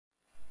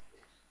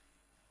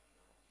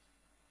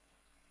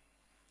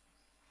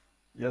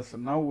Yes,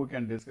 now we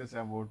can discuss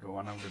about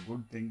one of the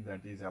good things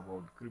that is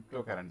about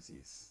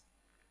cryptocurrencies.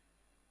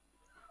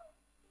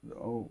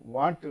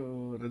 What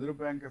Reserve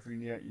Bank of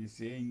India is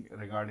saying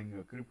regarding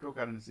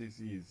cryptocurrencies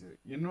is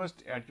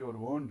invest at your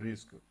own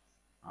risk.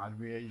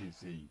 RBI is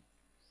saying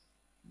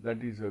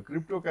that is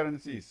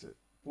cryptocurrencies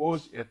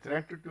pose a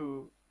threat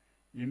to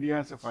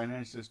India's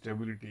financial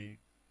stability.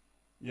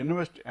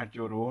 Invest at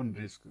your own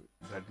risk.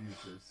 That is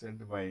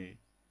said by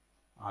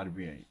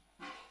RBI.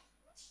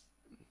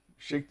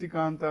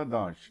 Shaktikanta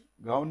Das,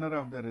 Governor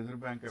of the Reserve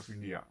Bank of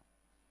India,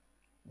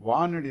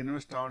 warned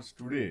investors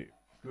today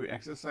to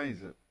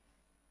exercise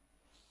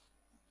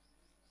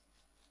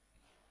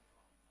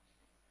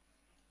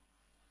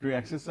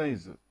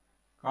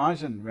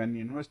caution when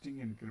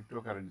investing in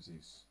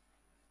cryptocurrencies.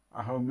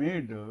 I have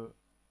made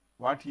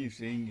what he is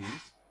saying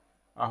is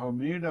I have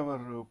made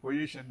our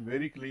position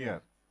very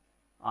clear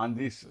on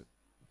this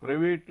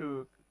private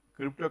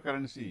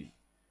cryptocurrency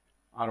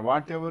or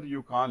whatever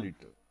you call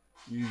it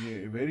is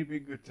a very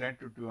big threat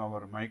to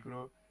our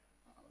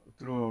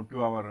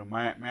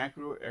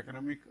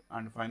macroeconomic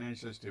and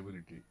financial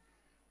stability.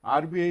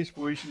 RBI's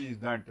position is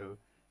that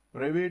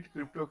private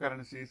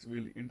cryptocurrencies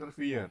will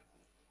interfere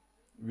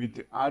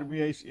with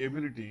RBI's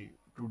ability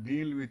to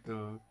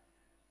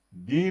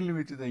deal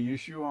with the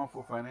issue of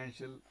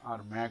financial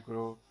or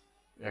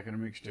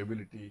macroeconomic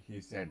stability,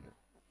 he said.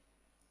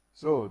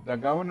 So the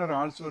governor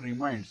also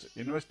reminds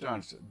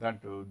investors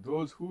that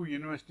those who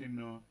invest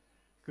in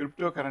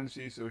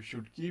cryptocurrencies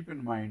should keep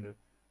in mind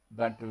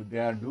that they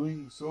are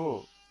doing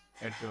so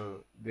at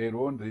their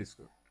own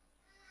risk.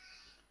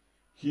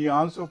 He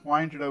also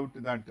pointed out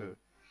that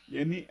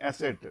any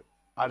asset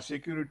or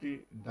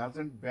security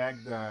doesn't back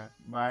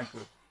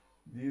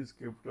these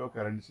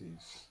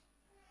cryptocurrencies.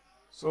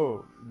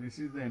 So this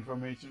is the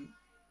information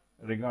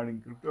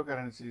regarding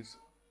cryptocurrencies.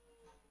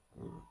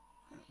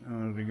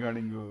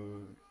 Regarding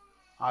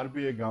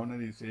RBI governor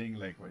is saying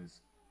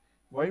likewise.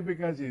 Why?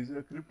 Because is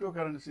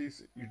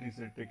cryptocurrencies it is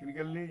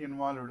technically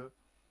involved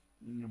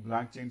in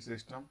blockchain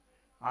system,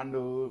 and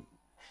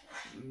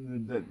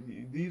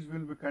these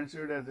will be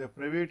considered as a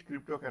private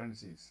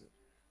cryptocurrencies.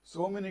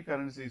 So many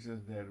currencies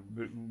is there.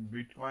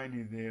 Bitcoin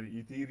is there,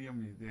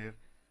 Ethereum is there,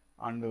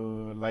 and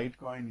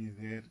Litecoin is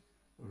there,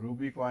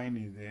 Ruby coin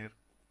is there.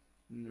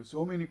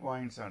 So many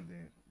coins are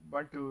there,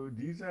 but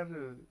these are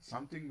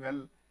something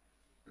well.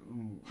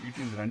 It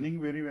is running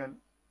very well,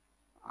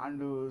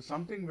 and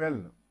something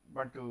well,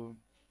 but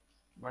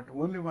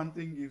only one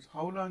thing is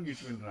how long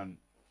it will run.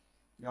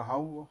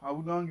 How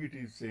long it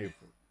is safe.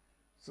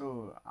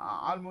 So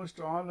almost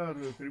all our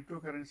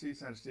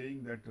cryptocurrencies are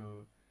saying that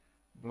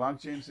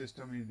blockchain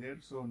system is there,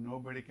 so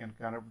nobody can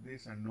corrupt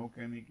this and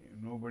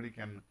nobody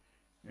can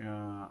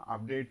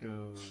update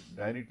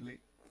directly.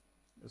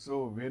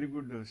 So very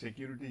good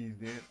security is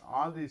there.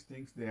 All these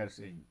things they are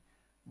saying,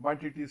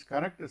 but it is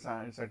correct a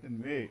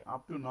certain way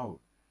up to now.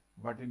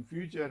 But in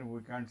future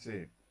we can't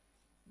say.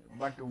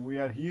 But we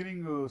are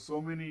hearing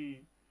so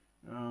many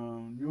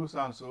news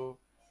also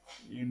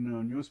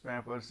in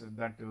newspapers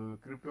that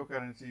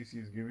cryptocurrencies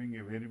is giving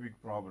a very big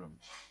problem.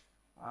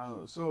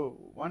 So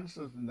once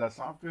the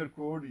software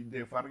code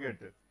they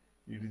forget,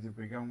 it is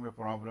becoming a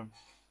problem,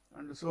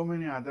 and so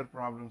many other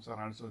problems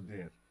are also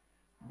there.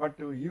 But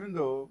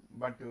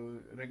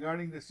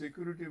regarding the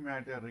security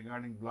matter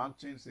regarding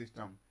blockchain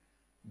system,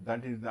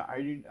 that is the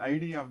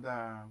idea of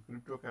the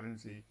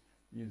cryptocurrency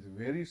is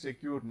very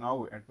secure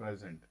now at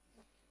present,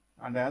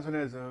 and as well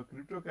as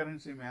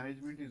cryptocurrency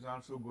management is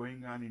also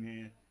going on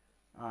in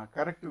a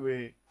correct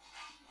way,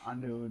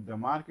 and the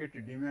market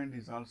demand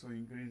is also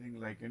increasing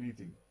like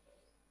anything.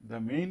 The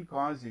main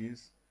cause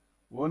is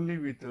only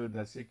with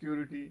the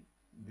security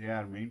they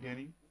are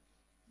maintaining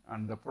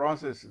and the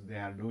process they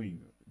are doing.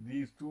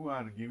 These two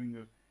are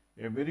giving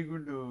a very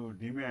good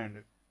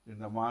demand in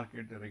the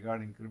market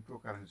regarding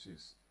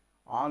cryptocurrencies.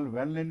 All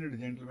well-ended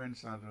gentlemen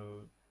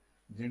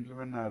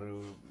are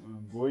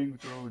going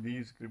through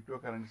these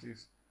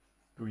cryptocurrencies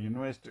to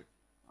invest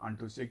and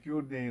to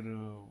secure their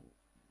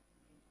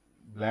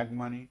black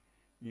money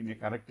in a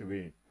correct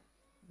way.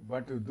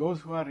 But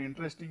those who are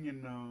interested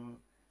in,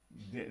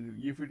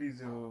 if it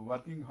is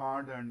working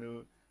hard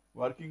and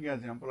working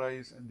as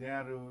employees, they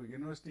are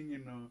investing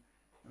in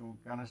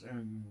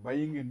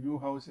buying in new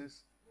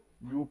houses,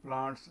 new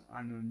plots,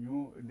 and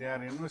they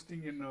are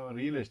investing in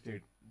real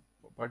estate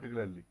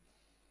particularly.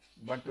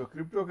 But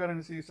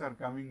cryptocurrencies are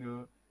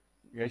coming,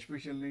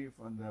 especially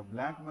for the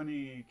black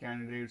money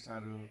candidates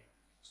are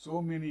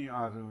so many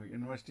are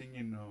investing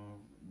in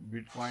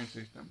Bitcoin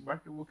system.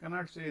 But we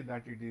cannot say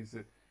that it is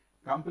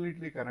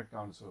completely correct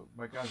also,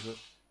 because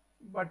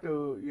but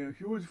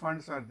huge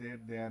funds are there.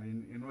 They are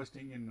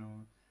investing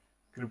in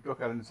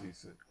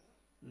cryptocurrencies.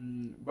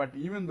 But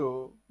even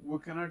though we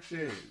cannot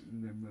say,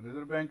 the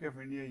Reserve Bank of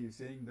India is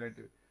saying that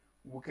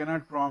we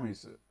cannot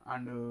promise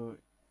and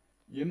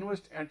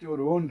invest at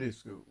your own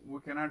risk. We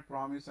cannot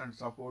promise and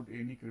support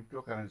any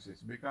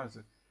cryptocurrencies because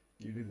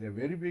it is a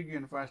very big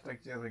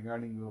infrastructure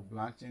regarding the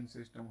blockchain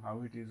system,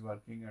 how it is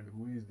working and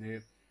who is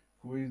there,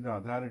 who is the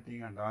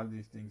authority and all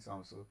these things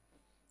also.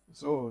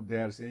 So they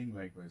are saying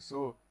likewise.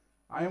 So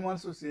I am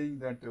also saying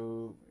that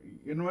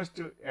invest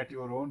at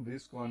your own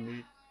risk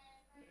only,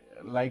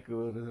 like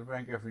Reserve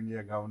Bank of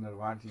India governor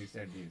what he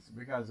said is,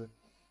 because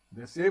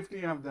the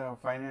safety of the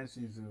finance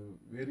is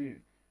very,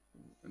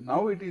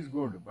 now it is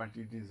good, but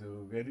it is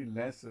very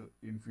less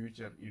in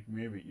future. It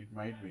may be, it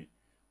might be.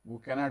 We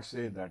cannot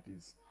say that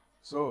is.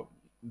 So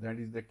that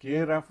is the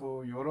care of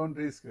your own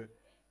risk,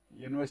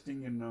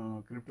 investing in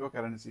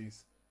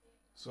cryptocurrencies.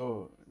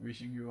 So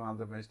wishing you all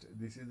the best.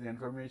 This is the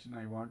information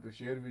I want to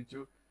share with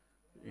you.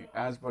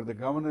 As per the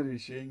governor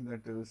is saying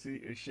that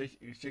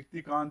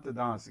Shaktikant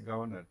Das,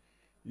 governor,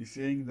 is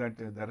saying that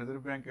the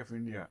Reserve Bank of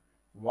India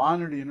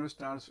warned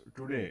investors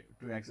today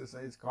to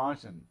exercise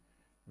caution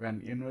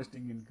when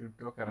investing in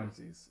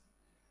cryptocurrencies.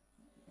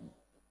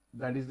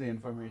 That is the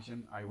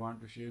information I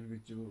want to share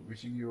with you.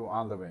 Wishing you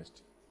all the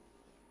best.